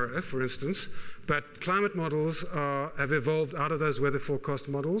tomorrow, for instance. But climate models have evolved out of those weather forecast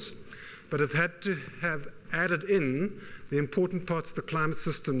models, but have had to have added in the important parts of the climate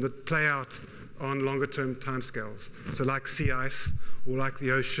system that play out on longer-term timescales. So like sea ice, or like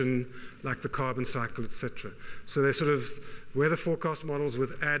the ocean, like the carbon cycle, etc. So they're sort of weather forecast models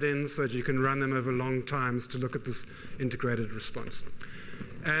with add-ins so that you can run them over long times to look at this integrated response.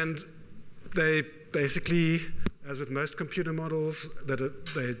 And they basically, as with most computer models,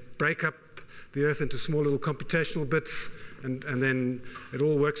 they break up the Earth into small little computational bits, and then it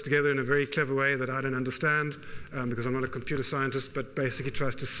all works together in a very clever way that I don't understand because I'm not a computer scientist, but basically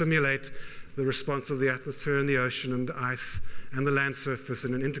tries to simulate the response of the atmosphere and the ocean and the ice and the land surface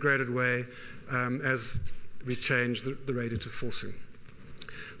in an integrated way as we change the radiative forcing.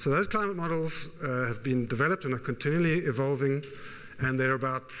 So those climate models have been developed and are continually evolving, and there are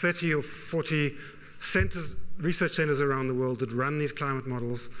about 30 or 40 research centers around the world that run these climate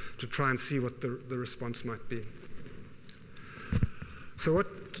models to try and see what the response might be. So what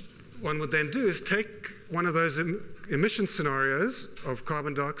one would then do is take one of those emission scenarios of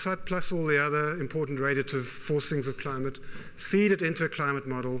carbon dioxide plus all the other important radiative forcings of climate, feed it into a climate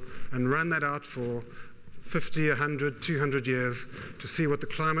model, and run that out for 50, 100, 200 years to see what the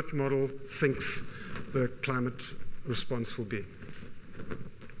climate model thinks the climate response will be.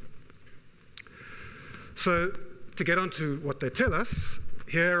 So to get on to what they tell us,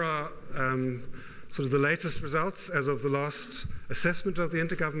 here are sort of the latest results as of the last assessment of the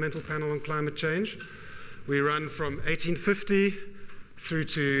Intergovernmental Panel on Climate Change. We run from 1850 through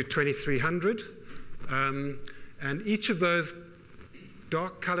to 2300, and each of those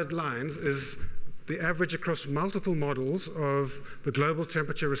dark-colored lines is the average across multiple models of the global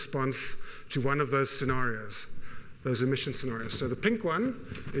temperature response to one of those scenarios, those emission scenarios. So the pink one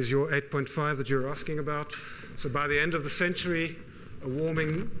is your 8.5 that you're asking about. So by the end of the century, a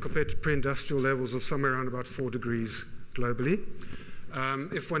warming compared to pre-industrial levels of somewhere around about 4 degrees globally.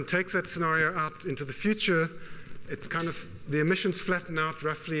 If one takes that scenario out into the future, the emissions flatten out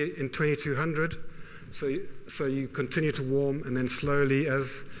roughly in 2200. So you continue to warm, and then slowly,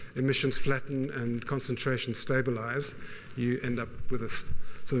 as emissions flatten and concentrations stabilize, you end up with a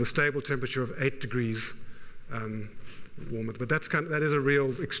sort of a stable temperature of 8 degrees warmer. But that is a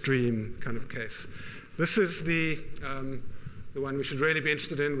real extreme kind of case. This is the one we should really be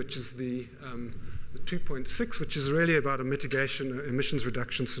interested in, which is the 2.6, which is really about a mitigation, emissions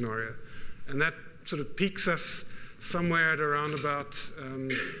reduction scenario. And that sort of peaks us somewhere at around about,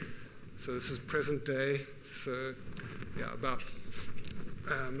 so this is present day, so yeah, about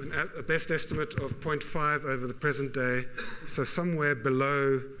a best estimate of 0.5 over the present day, so somewhere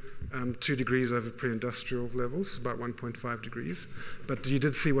below 2 degrees over pre-industrial levels, about 1.5 degrees. But you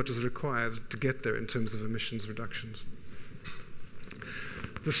did see what was required to get there in terms of emissions reductions.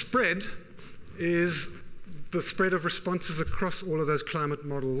 The spread is the spread of responses across all of those climate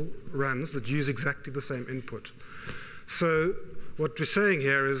model runs that use exactly the same input. So what we're saying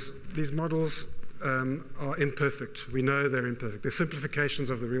here is these models are imperfect. We know they're imperfect. They're simplifications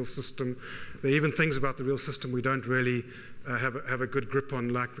of the real system. There are even things about the real system we don't really have a good grip on,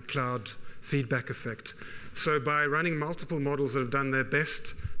 like the cloud feedback effect. So by running multiple models that have done their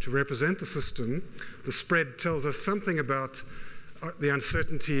best to represent the system, the spread tells us something about the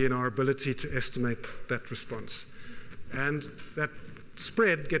uncertainty in our ability to estimate that response. And that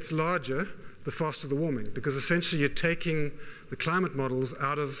spread gets larger the faster the warming, because essentially you're taking the climate models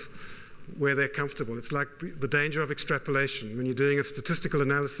out of where they're comfortable. It's like the danger of extrapolation. When you're doing a statistical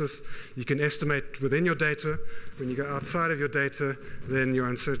analysis, you can estimate within your data. When you go outside of your data, then your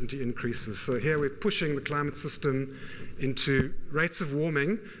uncertainty increases. So here we're pushing the climate system into rates of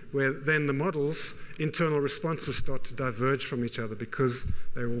warming where then the model's internal responses start to diverge from each other because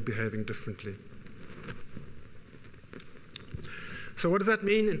they're all behaving differently. So what does that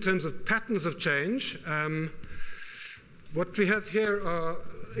mean in terms of patterns of change? What we have here are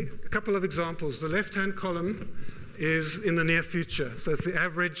a couple of examples. The left-hand column is in the near future. So it's the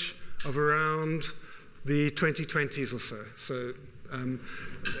average of around the 2020s or so. So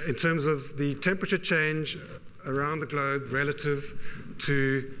in terms of the temperature change around the globe relative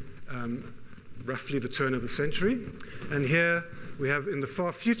to roughly the turn of the century. And here we have in the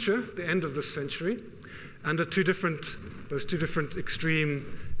far future, the end of this century, under those two different extreme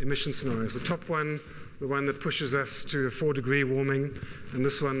emission scenarios. The top one, the one that pushes us to a 4-degree warming, and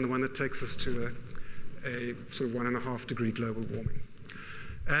this one, the one that takes us to a sort of 1.5-degree global warming.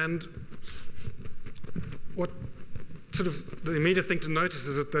 And what sort of the immediate thing to notice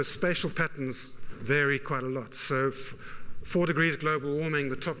is that those spatial patterns vary quite a lot. So 4 degrees global warming,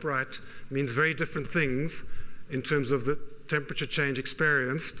 the top right, means very different things in terms of the temperature change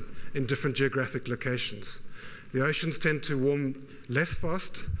experienced in different geographic locations. The oceans tend to warm less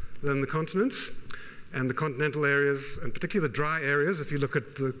fast than the continents, and the continental areas, and particularly the dry areas, if you look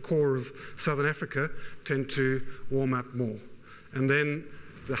at the core of southern Africa, tend to warm up more. And then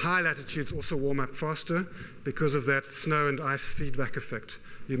the high latitudes also warm up faster because of that snow and ice feedback effect.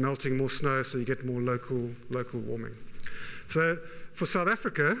 You're melting more snow, so you get more local warming. So for South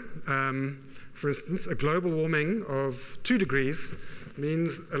Africa, for instance, a global warming of 2 degrees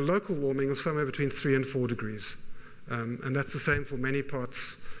means a local warming of somewhere between 3 and 4 degrees. And that's the same for many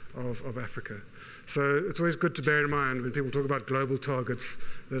parts of Africa. So it's always good to bear in mind when people talk about global targets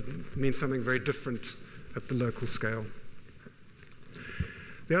that means something very different at the local scale.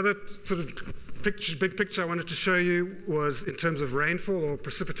 The other sort of big picture I wanted to show you was in terms of rainfall or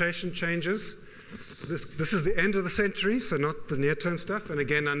precipitation changes. This is the end of the century, so not the near-term stuff, and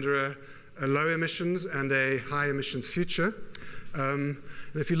again under a low emissions and a high emissions future. And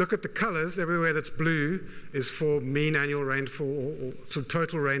if you look at the colors, everywhere that's blue is for mean annual rainfall or sort of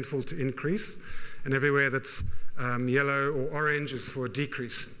total rainfall to increase, and everywhere that's yellow or orange is for a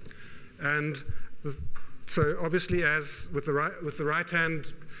decrease. And so obviously, as with the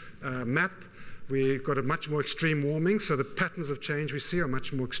right-hand map, we've got a much more extreme warming, so the patterns of change we see are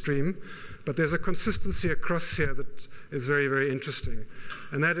much more extreme. But there's a consistency across here that is very, very interesting.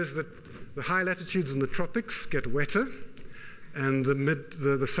 And that is that the high latitudes in the tropics get wetter, and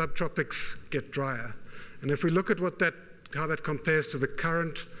the subtropics get drier. And if we look at how that compares to the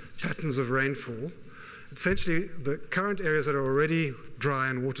current patterns of rainfall, essentially the current areas that are already dry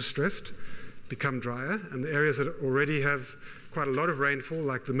and water stressed become drier, and the areas that already have quite a lot of rainfall,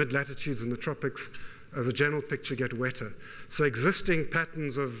 like the mid-latitudes and the tropics, as a general picture, get wetter. So existing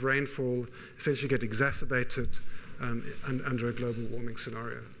patterns of rainfall essentially get exacerbated under a global warming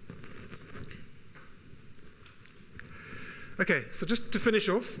scenario. Okay, so just to finish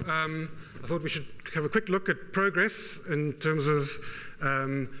off, I thought we should have a quick look at progress in terms of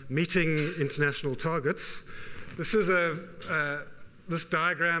meeting international targets. This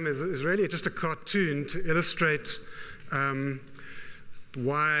diagram is really just a cartoon to illustrate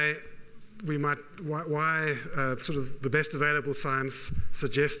why sort of the best available science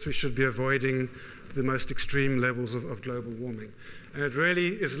suggests we should be avoiding the most extreme levels of global warming. And it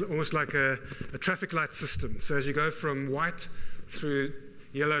really is almost like a traffic light system. So as you go from white through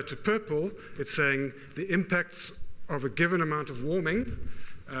yellow to purple, it's saying the impacts of a given amount of warming,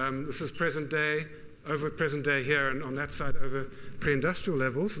 this is present day, over present day here, and on that side over pre-industrial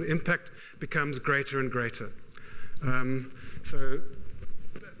levels, the impact becomes greater and greater. So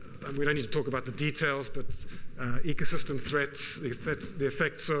we don't need to talk about the details, but ecosystem threats, the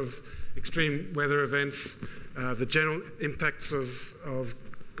effects of extreme weather events, the general impacts of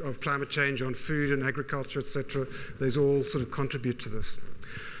climate change on food and agriculture, etc. These all sort of contribute to this.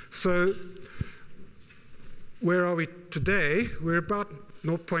 So where are we today? We're about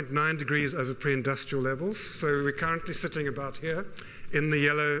 0.9 degrees over pre-industrial levels. So we're currently sitting about here in the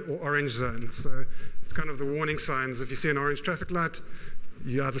yellow or orange zone. So it's kind of the warning signs. If you see an orange traffic light,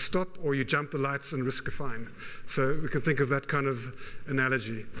 you either stop or you jump the lights and risk a fine. So we can think of that kind of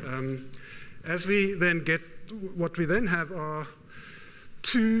analogy. As we then get, what we then have are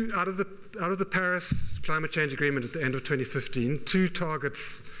two, out of the Paris Climate Change Agreement at the end of 2015, 2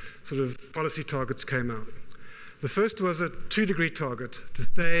 targets, sort of policy targets came out. The first was a 2-degree target, to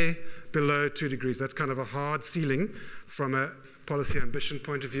stay below 2 degrees. That's kind of a hard ceiling from a policy ambition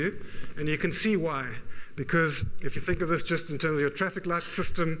point of view. And you can see why. Because if you think of this just in terms of your traffic light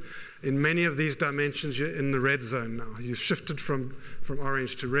system, in many of these dimensions, you're in the red zone now. You've shifted from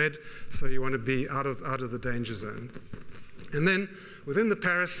orange to red, so you want to be out of the danger zone. And then within the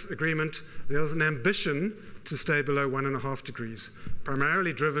Paris Agreement, there's an ambition to stay below 1.5 degrees,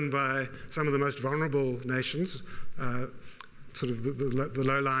 primarily driven by some of the most vulnerable nations, sort of the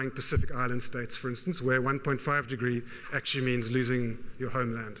low-lying Pacific Island states, for instance, where 1.5 degree actually means losing your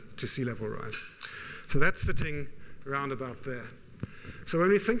homeland to sea level rise. So that's sitting around about there. So when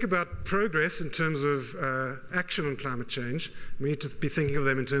we think about progress in terms of action on climate change, we need to be thinking of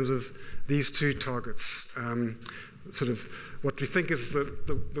them in terms of these two targets. Sort of what we think is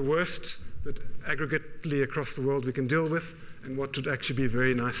the worst that aggregately across the world we can deal with, and what would actually be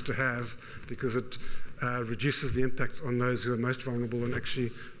very nice to have because it reduces the impacts on those who are most vulnerable and actually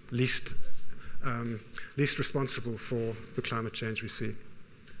least responsible for the climate change we see.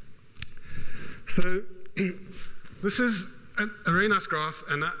 So this is a very nice graph,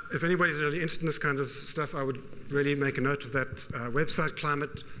 and if anybody's really interested in this kind of stuff, I would really make a note of that website,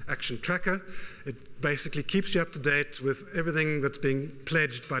 Climate Action Tracker. It basically keeps you up to date with everything that's being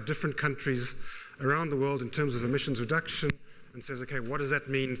pledged by different countries around the world in terms of emissions reduction, and says, okay, what does that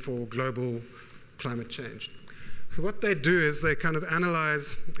mean for global climate change? So what they do is they kind of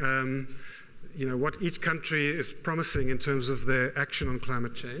analyze what each country is promising in terms of their action on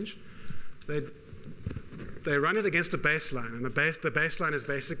climate change. They run it against a baseline, and the baseline is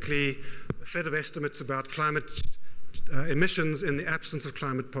basically a set of estimates about climate emissions in the absence of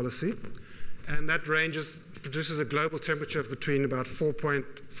climate policy, and that produces a global temperature of between about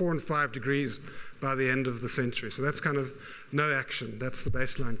 4.4 and 5 degrees by the end of the century. So that's kind of no action. That's the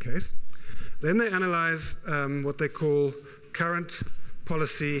baseline case. Then they analyze what they call current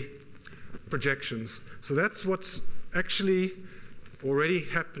policy projections. So that's what's actually already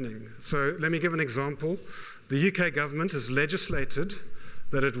happening. So let me give an example. The UK government has legislated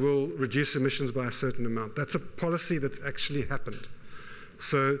that it will reduce emissions by a certain amount. That's a policy that's actually happened.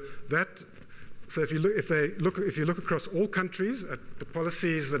 So if you look across all countries at the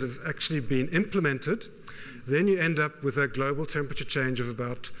policies that have actually been implemented, then you end up with a global temperature change of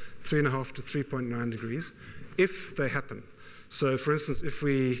about 3.5 to 3.9 degrees, if they happen. So, for instance, if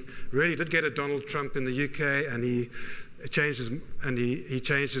we really did get a Donald Trump in the UK and he changed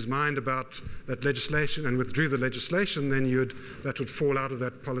his mind about that legislation and withdrew the legislation, then that would fall out of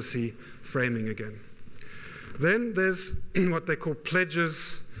that policy framing again. Then there's what they call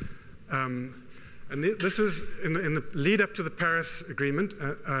pledges. And this is in the lead up to the Paris Agreement.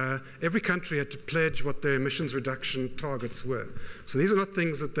 Every country had to pledge what their emissions reduction targets were. So these are not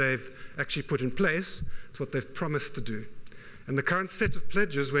things that they've actually put in place. It's what they've promised to do. And the current set of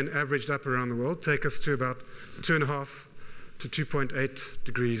pledges, when averaged up around the world, take us to about 2.5 to 2.8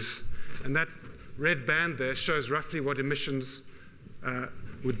 degrees. And that red band there shows roughly what emissions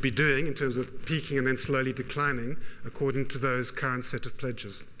would be doing in terms of peaking and then slowly declining according to those current set of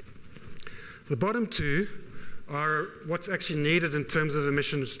pledges. The bottom two are what's actually needed in terms of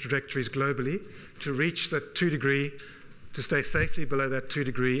emissions trajectories globally to reach that 2 degree, to stay safely below that 2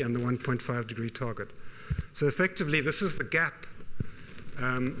 degree and the 1.5 degree target. So effectively, this is the gap.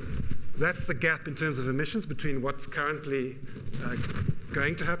 That's the gap in terms of emissions between what's currently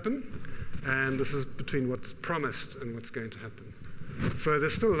going to happen, and this is between what's promised and what's going to happen. So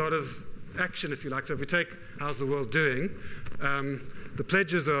there's still a lot of action, if you like. So if we take how's the world doing, the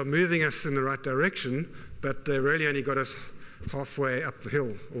pledges are moving us in the right direction, but they really only got us halfway up the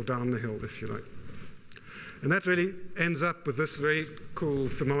hill, or down the hill, if you like. And that really ends up with this very cool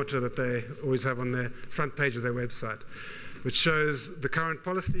thermometer that they always have on their front page of their website, which shows the current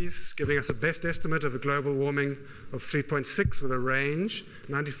policies, giving us a best estimate of a global warming of 3.6 with a range,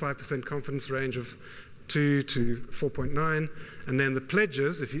 95% confidence range of 2 to 4.9, and then the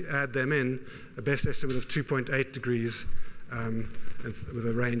pledges, if you add them in, a best estimate of 2.8 degrees with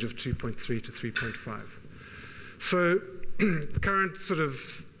a range of 2.3 to 3.5. So current sort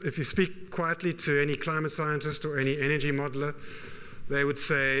of, if you speak quietly to any climate scientist or any energy modeler, they would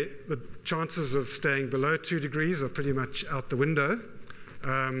say the chances of staying below 2 degrees are pretty much out the window,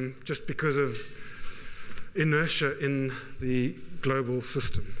 just because of inertia in the global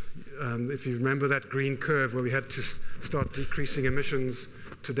system. If you remember that green curve where we had to start decreasing emissions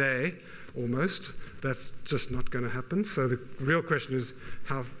today, almost, that's just not going to happen. So the real question is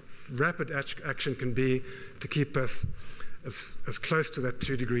how rapid action can be to keep us as close to that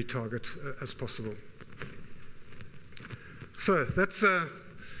 2 degree target as possible. So that's the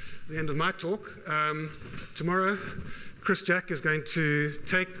end of my talk. Tomorrow, Chris Jack is going to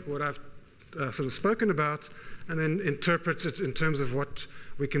take what I've sort of spoken about and then interpret it in terms of what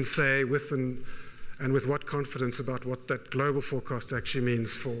we can say with and with what confidence about what that global forecast actually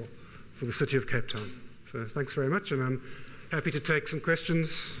means for the city of Cape Town. So thanks very much, and I'm happy to take some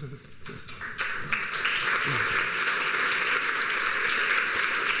questions.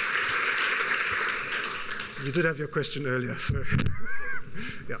 You did have your question earlier, so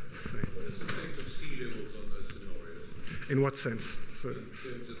yeah. Sorry. What is the effect of sea levels on those scenarios? In what sense? So, in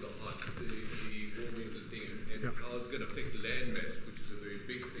terms of the height, the warming of the thing, and yeah. how it's going to affect land mass, which is a very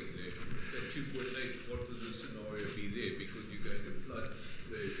big thing there. That 2.8, what would the scenario be there? Because you're going to flood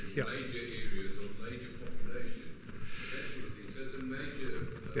Yeah. major areas or major population, that sort of thing. So it's a major,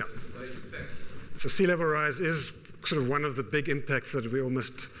 Yeah. it's a major factor. So sea level rise is sort of one of the big impacts that we're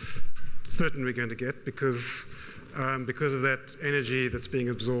almost certain we're going to get because of that energy that's being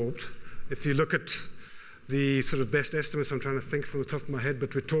absorbed. If you look at the sort of best estimates, I'm trying to think from the top of my head,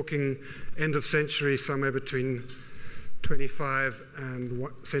 but we're talking end of century, somewhere between 25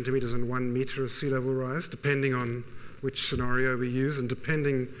 centimeters and 1 meter of sea level rise, depending on which scenario we use, and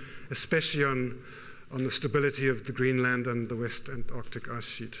depending especially on the stability of the Greenland and the West Antarctic ice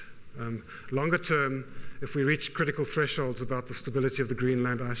sheet. Longer term, if we reach critical thresholds about the stability of the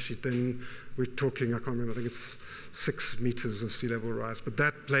Greenland ice sheet, then we're talking, I can't remember, I think it's 6 meters of sea level rise, but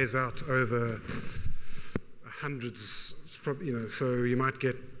that plays out over hundreds, so you might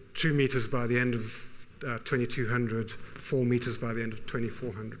get 2 meters by the end of 2200, 4 meters by the end of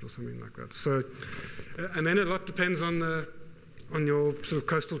 2400 or something like that. So, and then a lot depends on your sort of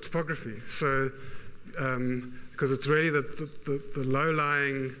coastal topography. So, because it's really the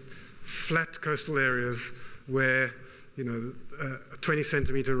low-lying, flat coastal areas where a 20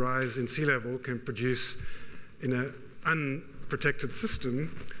 centimeter rise in sea level can produce, in an unprotected system,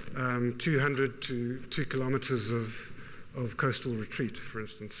 200 to 2 kilometers of coastal retreat, for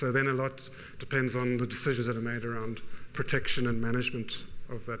instance. So then a lot depends on the decisions that are made around protection and management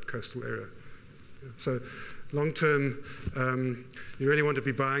of that coastal area. So long term, you really want to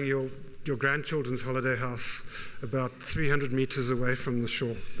be buying your grandchildren's holiday house about 300 meters away from the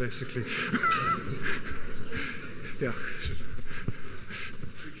shore, basically. Yeah.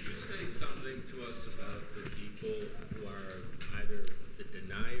 Could you say something to us about the people who are either the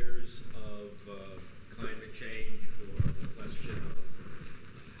deniers of climate change or the question of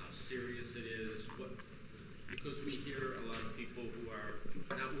how serious it is? Because we hear a lot of people who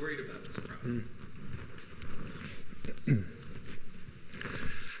are not worried about this problem.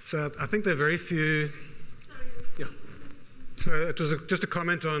 So I think there are very few. Sorry. Yeah. So it was just a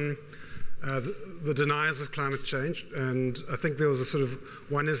comment on the deniers of climate change, and I think there was a sort of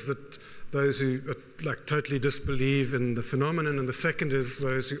one is that those who like totally disbelieve in the phenomenon, and the second is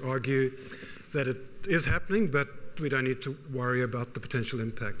those who argue that it is happening, but we don't need to worry about the potential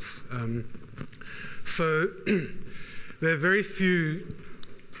impacts. So there are very few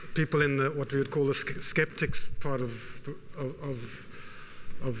people in what we would call the skeptics part of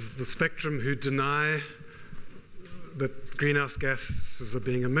the spectrum who deny that greenhouse gases are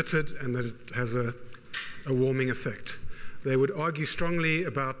being emitted and that it has a warming effect. They would argue strongly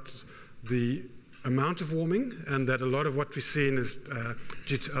about the amount of warming and that a lot of what we're seeing is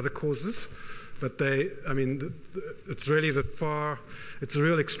due to other causes. But it's really it's the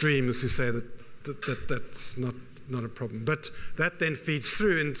real extremes who say that's not a problem. But that then feeds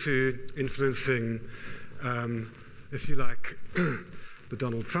through into influencing, if you like, the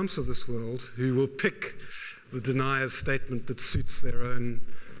Donald Trumps of this world, who will pick the denier's statement that suits their own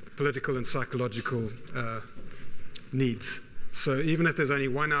political and psychological needs. So even if there's only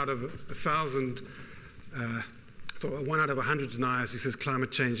 1 out of 1,000, so 1 out of 100 deniers who says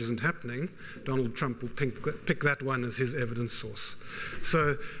climate change isn't happening, Donald Trump will pick that one as his evidence source.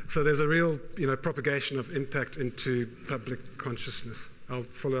 So there's a real propagation of impact into public consciousness. I'll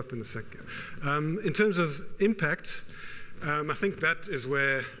follow up in a second. In terms of impact, I think that is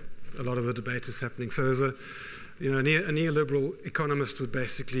where a lot of the debate is happening. So there's a neoliberal economist would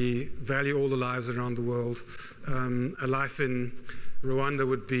basically value all the lives around the world. A life in Rwanda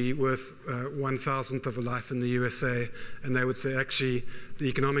would be worth 1,000th of a life in the USA, and they would say actually the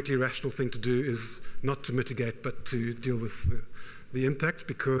economically rational thing to do is not to mitigate but to deal with the impacts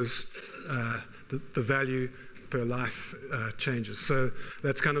because the value per life changes. So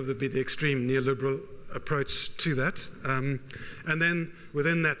that's kind of the extreme neoliberal approach to that. And then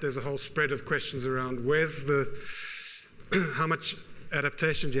within that there's a whole spread of questions around where's how much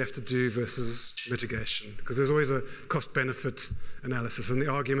adaptation do you have to do versus mitigation? Because there's always a cost-benefit analysis, and the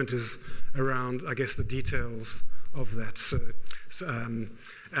argument is around, I guess, the details of that.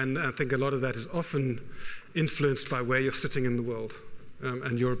 And I think a lot of that is often influenced by where you're sitting in the world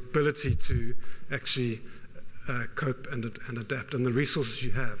and your ability to actually cope and adapt, and the resources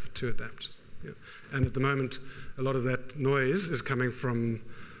you have to adapt. Yeah. And at the moment, a lot of that noise is coming from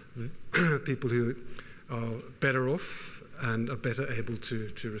people who are better off and are better able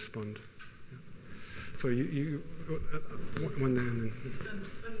to respond. Yeah. So one there and then.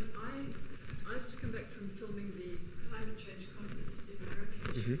 I just come back from filming the climate change conference in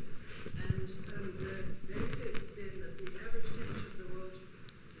Marrakesh, and they said then that the average temperature of the world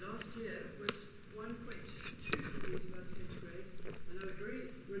last year was 1.2 degrees above centigrade, and I was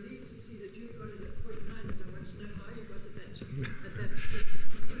very relieved to see that you got it at 0.9, but I want to know how you got it at that.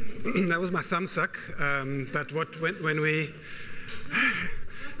 was my thumb suck. But when we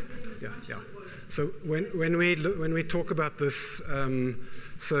So when we talk about this,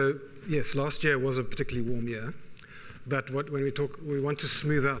 so yes, last year was a particularly warm year, but when we want to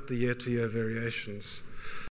smooth out the year-to-year variations.